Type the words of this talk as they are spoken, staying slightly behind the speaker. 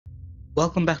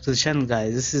Welcome back to the channel,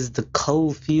 guys. This is the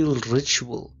Cullfield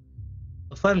Ritual.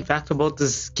 A fun fact about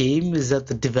this game is that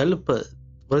the developer,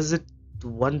 what is it, the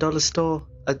 $1 store?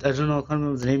 I don't know, I can't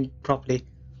remember the name properly.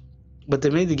 But they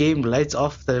made the game Lights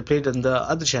Off that I played on the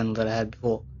other channel that I had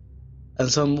before. And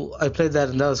so I played that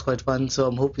and that was quite fun, so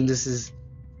I'm hoping this is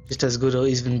just as good or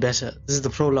even better. This is the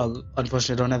prologue.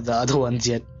 Unfortunately, I don't have the other ones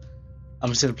yet.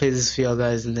 I'm just going to play this for y'all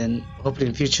guys, and then hopefully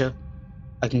in future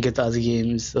I can get the other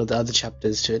games or the other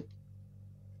chapters to it.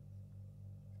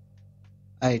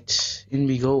 Right, in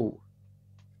we go.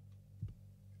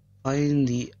 Find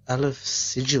the Aleph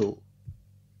Sigil.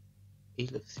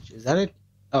 Aleph Sigil, is that it?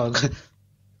 Oh,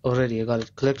 already I got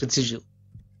it. Collected Sigil.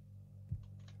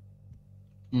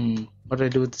 What do I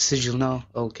do with the sigil now?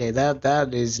 Okay,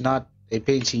 that is not a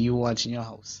painting you want in your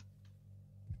house,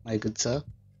 my good sir.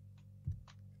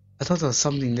 I thought there was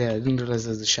something there. I didn't realize there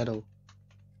was a shadow.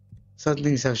 Some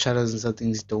things have shadows and some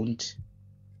things don't.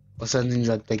 Or some things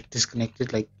are like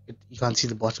disconnected, like you can't see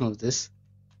the bottom of this.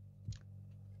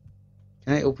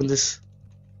 Can I open this?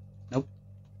 Nope.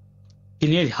 You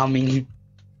can hear it humming.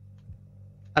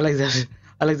 I like that.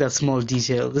 I like that small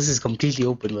detail. This is completely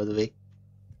open, by the way.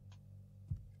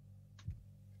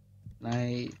 Can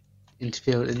I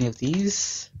interfere with any of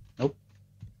these? Nope.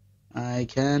 I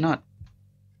cannot.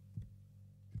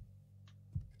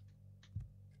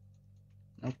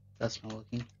 Nope, that's not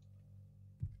working.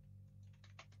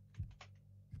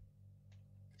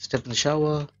 Step in the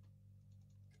shower.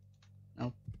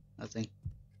 Nope, nothing.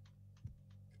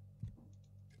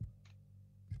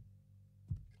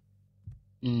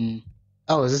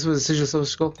 Oh, is this where the sigil is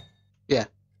supposed to go? Yeah.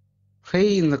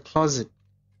 Pray in the closet.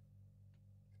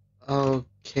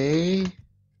 Okay.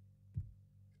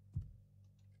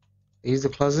 Use the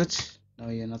closet? No,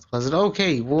 you're not the closet.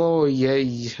 Okay. Whoa, yeah.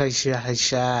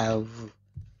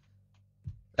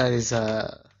 That is,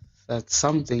 that's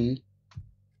something.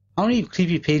 How many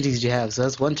creepy paintings do you have? So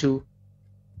that's 1, 2,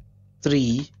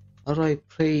 3. How do I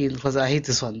pray in the closet? I hate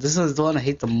this one. This is the one I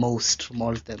hate the most from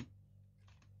all of them.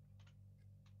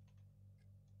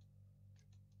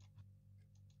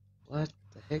 What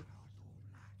the heck?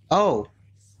 Oh!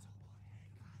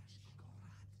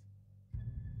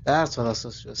 That's what I was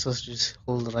supposed to do. I was supposed to just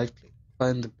hold the right click.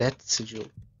 Find the bet sigil.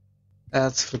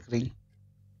 That's flickering.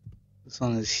 This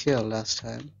one is here last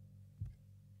time.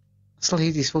 I still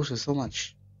hate these photos so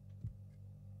much.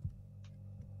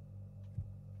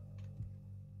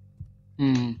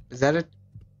 Is that it?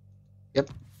 Yep,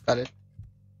 got it.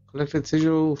 Collected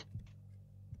sigil.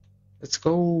 Let's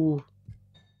go.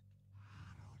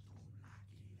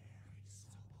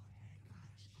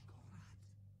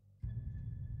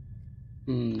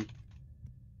 Find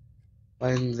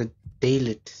the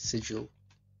Dalit sigil.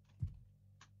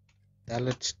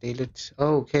 Dalit.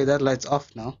 Oh, okay, that light's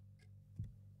off now.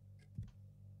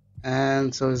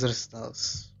 And so is the rest of the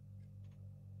house.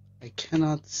 I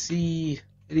cannot see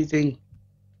anything.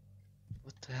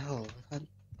 What the hell? I can't.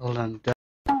 Hold on. Do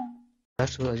I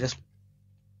have to adjust?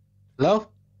 Hello?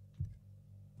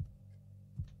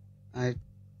 No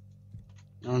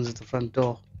one's at the front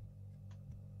door.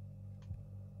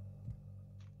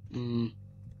 Damn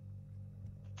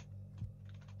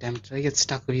it, did I get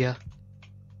stuck over here?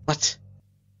 What?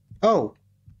 Oh!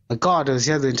 My god, I was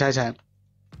here the entire time.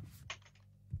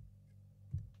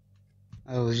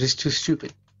 I was just too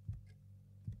stupid.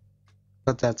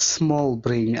 Got that small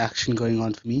brain action going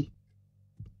on for me.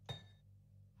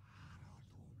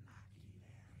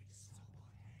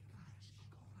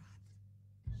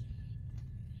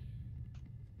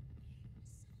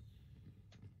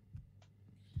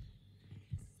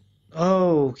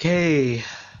 Okay.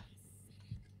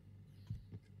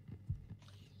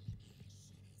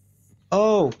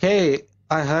 Okay.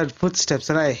 I heard footsteps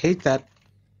and I hate that.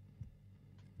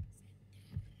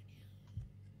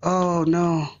 Oh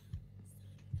no.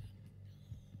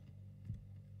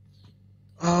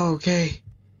 Okay.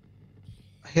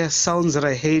 I hear sounds that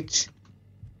I hate.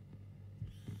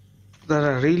 That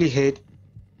I really hate.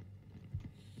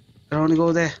 I don't want to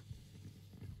go there.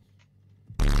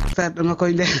 That I'm not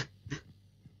going there.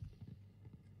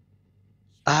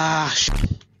 Ah,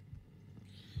 shit.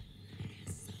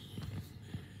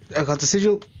 I got the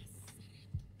sigil.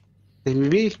 Let me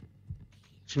be.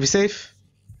 Should be safe.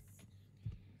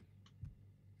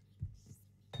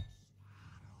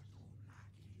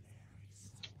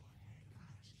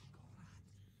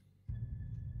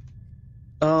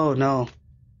 Oh no.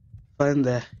 Find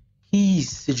the He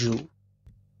sigil.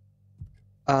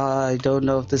 I don't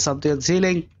know if there's something on the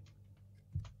ceiling.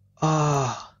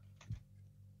 Ah.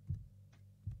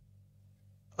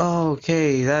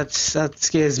 Okay, that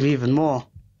scares me even more,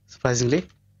 surprisingly.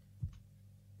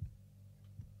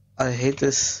 I hate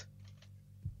this.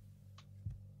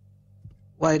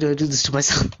 Why do I do this to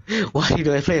myself? Why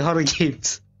do I play horror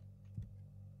games?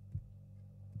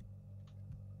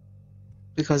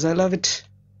 Because I love it.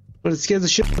 But it scares the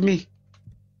shit out of me.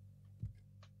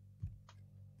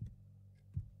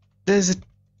 There's it.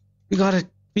 We got it.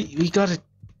 We got it.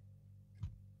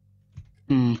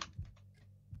 We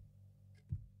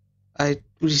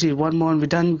just need one more and we're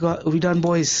done. We done,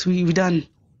 boys. We done.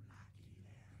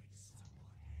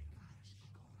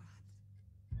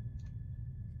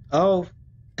 Oh,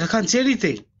 I can't see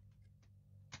anything.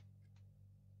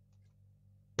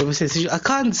 Let me say, I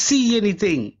can't see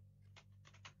anything.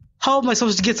 How am I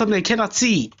supposed to get something I cannot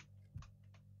see?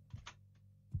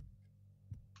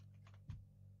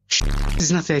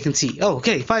 There's nothing I can see. Oh,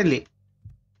 okay, finally.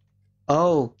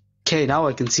 Okay, now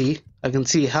I can see. I can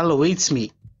see hell awaits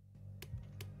me.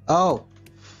 Oh.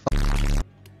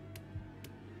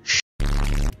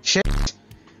 Shit.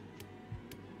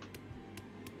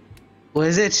 Where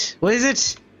is it? Where is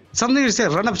it? Something just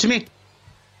said run up to me.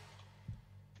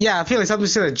 Yeah, I feel like something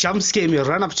said jump scare me or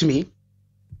run up to me.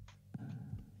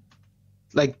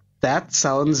 Like, that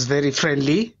sounds very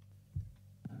friendly.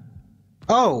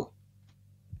 Oh.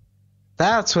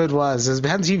 That's what it was. It was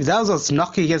behind the TV. That was what's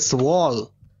knocking against the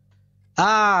wall.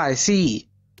 Ah, I see.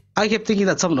 I kept thinking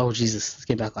that someone... Oh, Jesus. Let's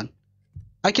get back on.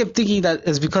 I kept thinking that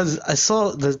it's because I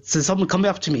saw someone coming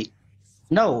up to me.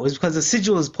 No, it's because the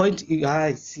sigil was pointing...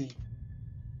 I see.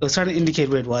 It was trying to indicate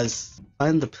where it was.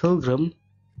 Find the pilgrim.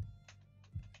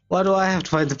 Why do I have to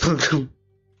find the pilgrim?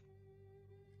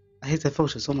 I hate that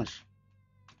photo so much.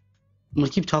 I'm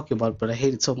gonna keep talking about it, but I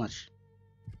hate it so much.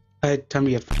 Alright, time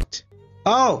to get fucked.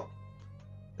 Oh!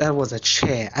 That was a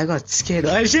chair. I got scared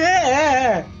of a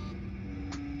chair!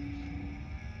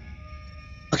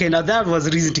 Okay, now that was a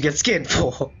reason to get scared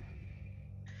for.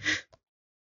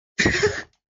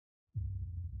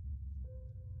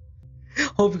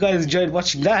 Hope you guys enjoyed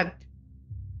watching that.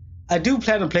 I do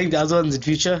plan on playing the other ones in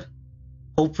future.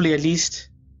 Hopefully, at least.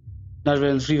 Not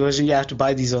in the free version. You have to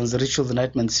buy these ones. The Ritual of the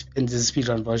Nightman in the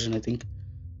speedrun version, I think.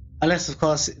 Unless, of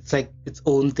course, it's like its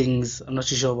own things. I'm not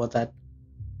too sure about that.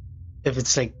 If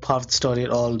it's like part of the story at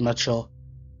all, I'm not sure.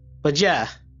 But yeah,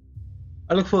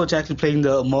 I look forward to actually playing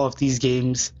more of these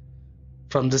games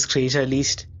from this creator at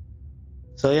least.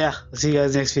 So yeah, I'll see you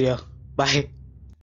guys next video. Bye.